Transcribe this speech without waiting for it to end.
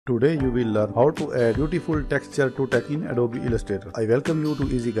Today you will learn how to add beautiful texture to text in Adobe Illustrator. I welcome you to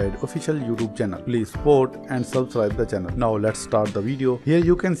Easy Guide official YouTube channel. Please support and subscribe the channel. Now let's start the video. Here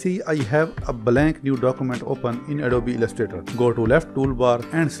you can see I have a blank new document open in Adobe Illustrator. Go to left toolbar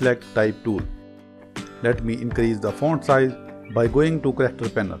and select Type tool. Let me increase the font size by going to Character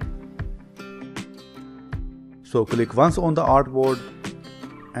panel. So click once on the artboard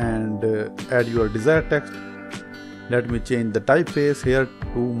and add your desired text. Let me change the typeface here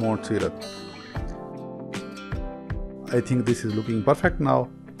to Mont Syrup. I think this is looking perfect now.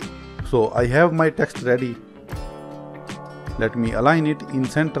 So I have my text ready. Let me align it in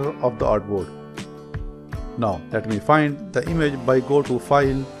center of the artboard. Now let me find the image by go to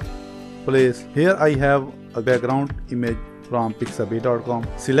File, Place. Here I have a background image from pixabay.com.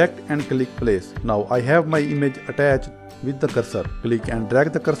 Select and click Place. Now I have my image attached with the cursor. Click and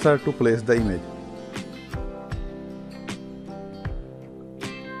drag the cursor to place the image.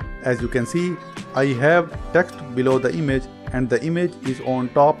 As you can see, I have text below the image and the image is on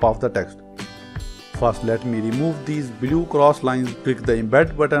top of the text. First let me remove these blue cross lines. Click the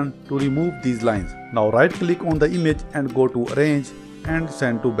embed button to remove these lines. Now right click on the image and go to arrange and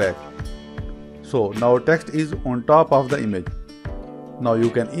send to back. So now text is on top of the image. Now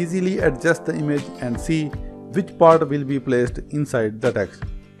you can easily adjust the image and see which part will be placed inside the text.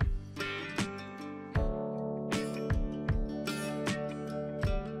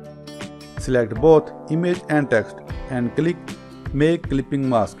 Select both image and text and click Make Clipping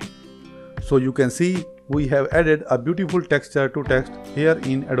Mask. So you can see we have added a beautiful texture to text here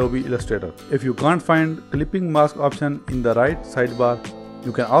in Adobe Illustrator. If you can't find Clipping Mask option in the right sidebar,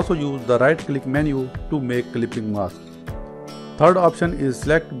 you can also use the right click menu to make Clipping Mask. Third option is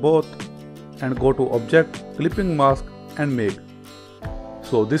select both and go to Object, Clipping Mask and Make.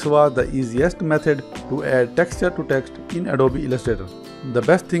 So this was the easiest method to add texture to text in Adobe Illustrator. The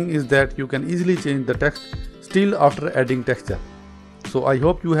best thing is that you can easily change the text still after adding texture. So I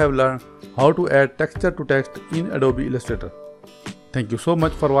hope you have learned how to add texture to text in Adobe Illustrator. Thank you so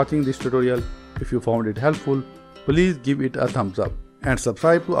much for watching this tutorial. If you found it helpful, please give it a thumbs up and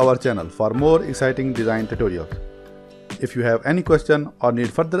subscribe to our channel for more exciting design tutorials. If you have any question or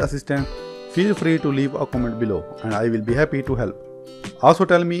need further assistance, feel free to leave a comment below and I will be happy to help. Also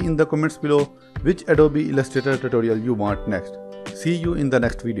tell me in the comments below which Adobe Illustrator tutorial you want next. See you in the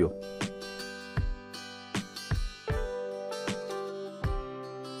next video.